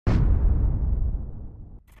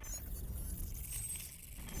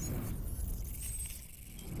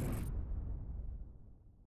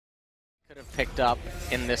picked up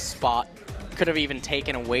in this spot could have even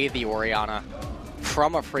taken away the Orianna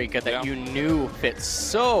from Afreeca that you knew fit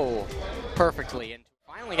so perfectly. And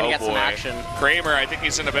finally going to get some action. Kramer, I think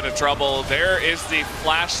he's in a bit of trouble. There is the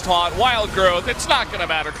flash taunt. Wild growth. It's not going to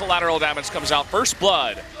matter. Collateral damage comes out. First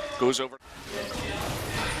blood goes over.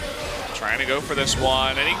 Trying to go for this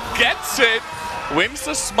one, and he gets it. Wins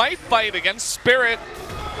the smite fight against Spirit.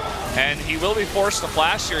 And he will be forced to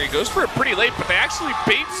flash here. He goes for it pretty late, but they actually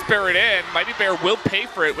bait Spirit in. Mighty Bear will pay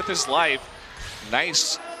for it with his life.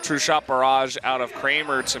 Nice true shot barrage out of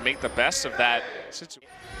Kramer to make the best of that situation.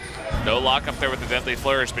 No lock up there with the deadly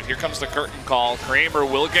flourish, but here comes the curtain call. Kramer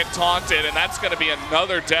will get taunted, and that's going to be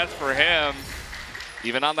another death for him.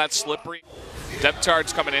 Even on that slippery depth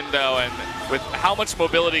charge coming in, though, and with how much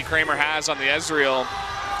mobility Kramer has on the Ezreal,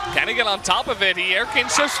 can he get on top of it? He aircane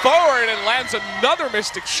shifts forward and lands another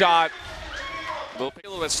Mystic shot. A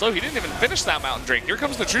little bit slow. He didn't even finish that Mountain Drake. Here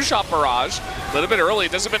comes the True Shot Barrage. A little bit early.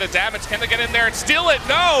 Does a bit of damage. Can they get in there and steal it?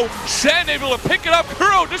 No! Shen able to pick it up.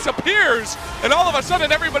 Kuro disappears. And all of a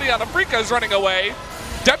sudden, everybody on Afreeca is running away.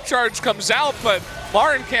 Depth charge comes out, but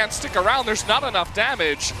Marin can't stick around. There's not enough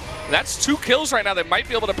damage. That's 2 kills right now. They might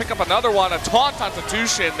be able to pick up another one. A taunt onto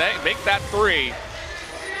Tushin. They make that 3.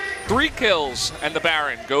 3 kills, and the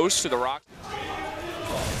Baron goes to the ROX.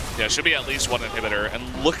 Yeah, should be at least 1 inhibitor.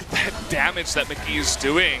 And look at that damage that Mickey is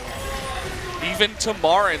doing. Even to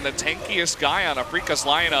Marin, the tankiest guy on Afreeca's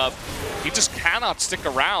lineup, he just cannot stick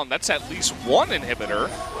around. That's at least 1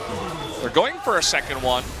 inhibitor. They're going for a second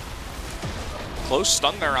one. Close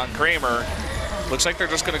stun there on Kramer. Looks like they're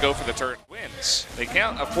just going to go for the turret. Wins. They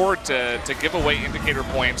can't afford to give away indicator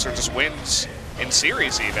points or just wins in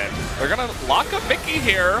series even. They're going to lock up Mickey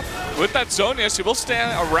here with that Zonius. He will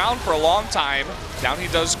stand around for a long time. Down he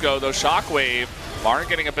does go, though. Shockwave. Marin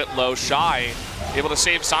getting a bit low. Shy able to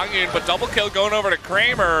save Songyun, but double kill going over to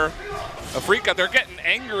Kramer. Afreeca, they're getting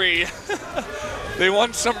angry. They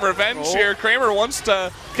want some revenge here. Kramer wants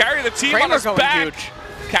to carry the team on his back. Huge.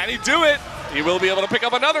 Can he do it? He will be able to pick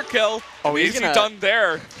up another kill. Oh, is he done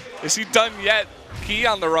there? Is he done yet? Key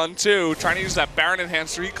on the run too, trying to use that Baron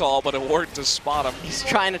enhanced recall, but a ward to spot him. He's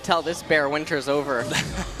trying to tell this bear winter's over.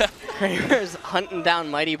 Kramer's hunting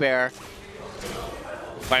down Mighty Bear.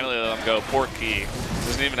 Finally let him go. Poor Key.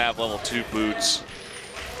 Doesn't even have level 2 boots.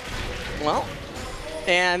 Well,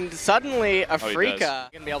 and suddenly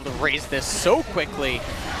Afreeca gonna be able to raise this so quickly.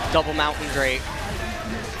 Double Mountain Drake.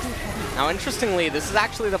 Now, interestingly, this is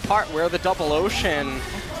actually the part where the double ocean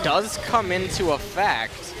does come into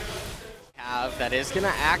effect. That is going to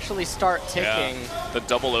actually start ticking. Yeah, the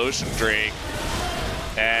double ocean Drake.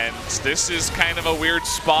 And this is kind of a weird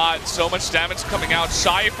spot. So much damage coming out.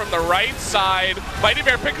 Shy from the right side. Mighty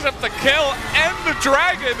Bear picks up the kill and the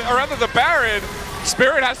dragon, or rather the Baron.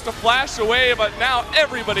 Spirit has to flash away, but now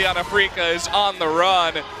everybody on Afreeca is on the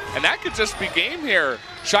run. And that could just be game here.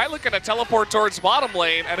 Shy looking to teleport towards bottom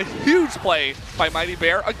lane, and a huge play by Mighty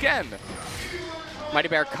Bear again. Mighty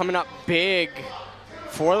Bear coming up big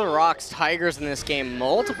for the ROX Tigers in this game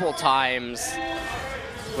multiple times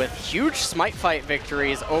with huge smite fight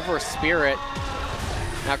victories over Spirit.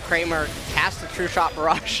 Now Kramer casts the True Shot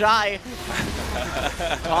Barrage. Shy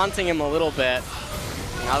taunting him a little bit.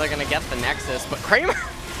 Now they're going to get the Nexus, but Kramer,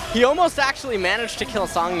 he almost actually managed to kill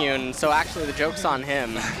Songyun, so actually the joke's on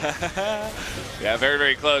him. Yeah, very,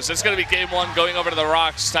 very close. It's going to be game 1 going over to the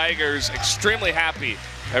ROX Tigers. Extremely happy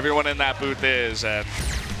everyone in that booth is, and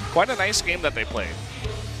quite a nice game that they played.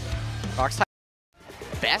 ROX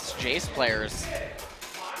Tigers, best Jace players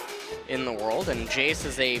in the world, and Jace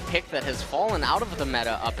is a pick that has fallen out of the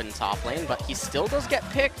meta up in top lane, but he still does get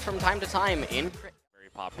picked from time to time in. Very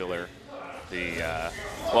popular.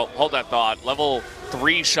 Well, hold that thought. Level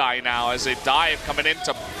 3 Shy now as they dive coming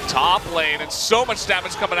into top lane, and so much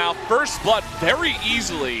damage coming out. First blood very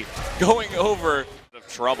easily going over.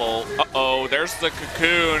 Trouble. Uh-oh, there's the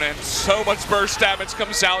cocoon, and so much burst damage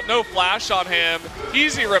comes out. No flash on him.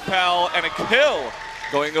 Easy repel, and a kill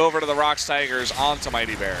going over to the ROX Tigers onto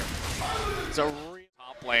Mighty Bear. It's a real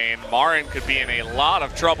top lane. Marin could be in a lot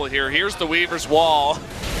of trouble here. Here's the Weaver's Wall.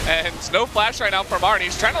 And no flash right now for Marin.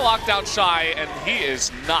 He's trying to lock down Shy, and he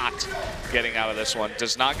is not getting out of this one.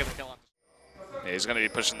 Does not get the kill on. Yeah, he's going to be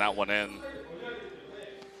pushing that one in.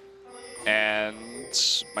 And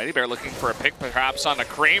Mighty Bear looking for a pick perhaps on a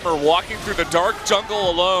Kramer walking through the dark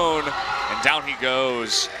jungle alone. And down he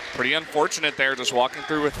goes. Pretty unfortunate there, just walking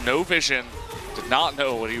through with no vision. Did not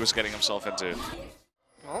know what he was getting himself into.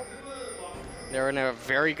 Well, they're in a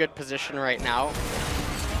very good position right now.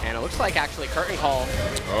 And it looks like actually curtain call.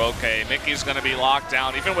 Okay, Mickey's going to be locked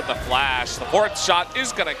down even with the flash. The 4th shot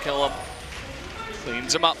is going to kill him.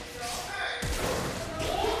 Cleans him up.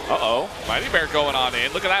 Uh-oh, Mighty Bear going on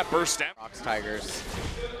in. Look at that burst down. ROX Tigers.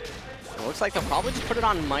 It looks like they'll probably just put it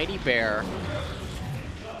on Mighty Bear.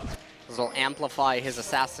 This will amplify his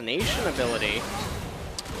assassination ability.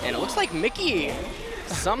 And it looks like Mickey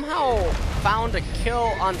somehow found a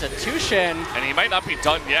kill onto Tushin. And he might not be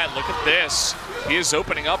done yet. Look at this. He is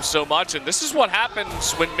opening up so much, and this is what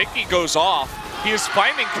happens when Mickey goes off. He is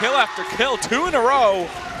finding kill after kill, 2 in a row.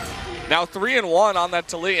 Now 3-1 on that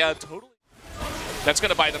Taliyah. Totally. That's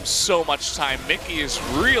going to buy them so much time. Mickey is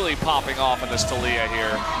really popping off in this Taliyah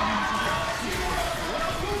here.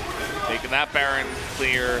 Taking that Baron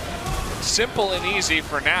clear. Simple and easy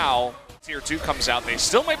for now. Tier 2 comes out. They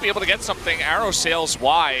still might be able to get something. Arrow sails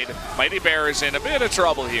wide. Mighty Bear is in a bit of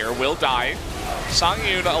trouble here. Will die.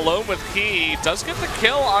 Songyun alone with Key. Does get the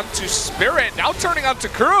kill onto Spirit. Now turning onto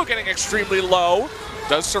Kuro, getting extremely low.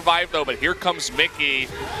 Does survive though, but here comes Mickey.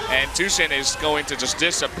 And Tushin is going to just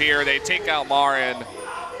disappear. They take out Marin.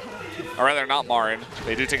 Or rather, not Marin.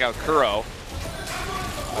 They do take out Kuro.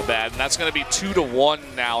 Not bad. And that's going to be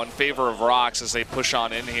 2-1 now in favor of ROX as they push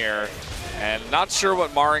on in here. And not sure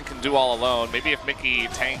what Marin can do all alone. Maybe if Mickey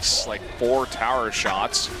tanks like 4 tower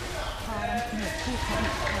shots.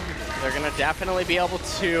 They're going to definitely be able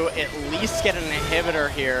to at least get an inhibitor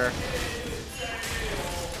here.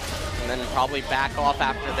 And then probably back off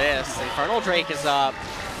after this. Infernal Drake is up.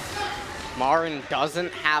 Marin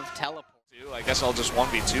doesn't have teleport. I guess I'll just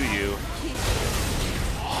 1v2 you.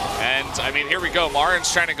 And, I mean, here we go.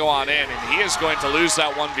 Marin's trying to go on in, and he is going to lose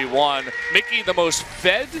that 1v1. Mickey, the most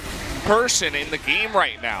fed person in the game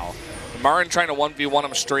right now. Marin trying to 1v1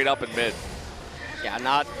 him straight up in mid. Yeah,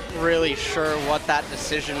 not really sure what that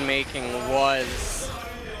decision-making was.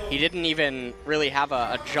 He didn't even really have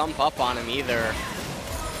a jump up on him either.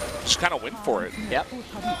 Just kind of went for it. Yep.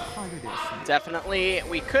 Definitely.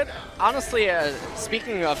 We could, honestly,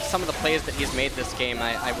 speaking of some of the plays that he's made this game,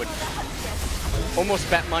 I would almost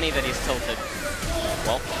bet money that he's tilted.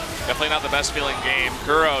 Well, definitely not the best feeling game.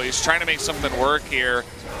 Kuro, he's trying to make something work here.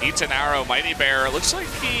 Eats an arrow. Mighty Bear, looks like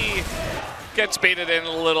he gets baited in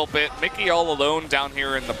a little bit. Mickey all alone down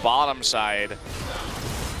here in the bottom side.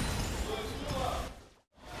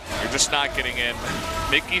 You're just not getting in.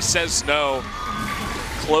 Mickey says no.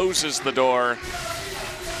 Closes the door.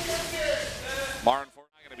 Marin not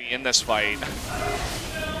going to be in this fight.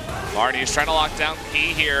 Marin is trying to lock down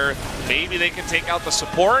Key here. Maybe they can take out the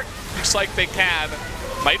support. Looks like they can.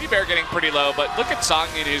 Mighty Bear getting pretty low, but look at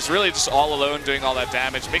Songyun, who's really just all alone doing all that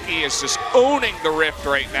damage. Mickey is just owning the rift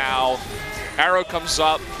right now. Arrow comes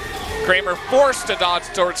up. Kramer forced to dodge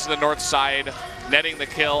towards the north side, netting the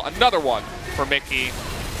kill. Another one for Mickey.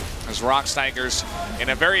 As ROX Tigers, in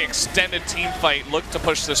a very extended team fight, look to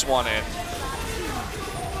push this one in.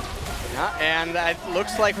 Yeah, and it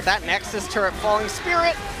looks like with that Nexus turret falling,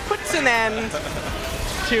 Spirit puts an end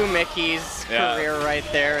to Mickey's career right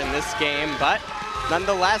there in this game. But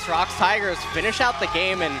nonetheless, ROX Tigers finish out the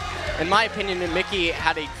game, and in my opinion, Mickey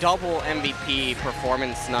had a double MVP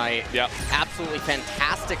performance night. Yep. Absolutely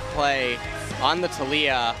fantastic play on the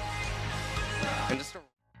Taliyah. And just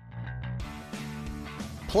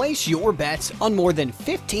Place your bets on more than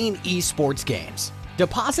 15 esports games.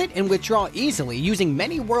 Deposit and withdraw easily using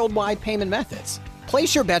many worldwide payment methods.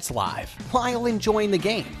 Place your bets live while enjoying the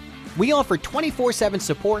game. We offer 24/7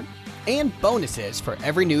 support and bonuses for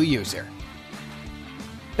every new user.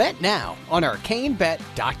 Bet now on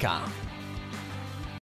ArcaneBet.com.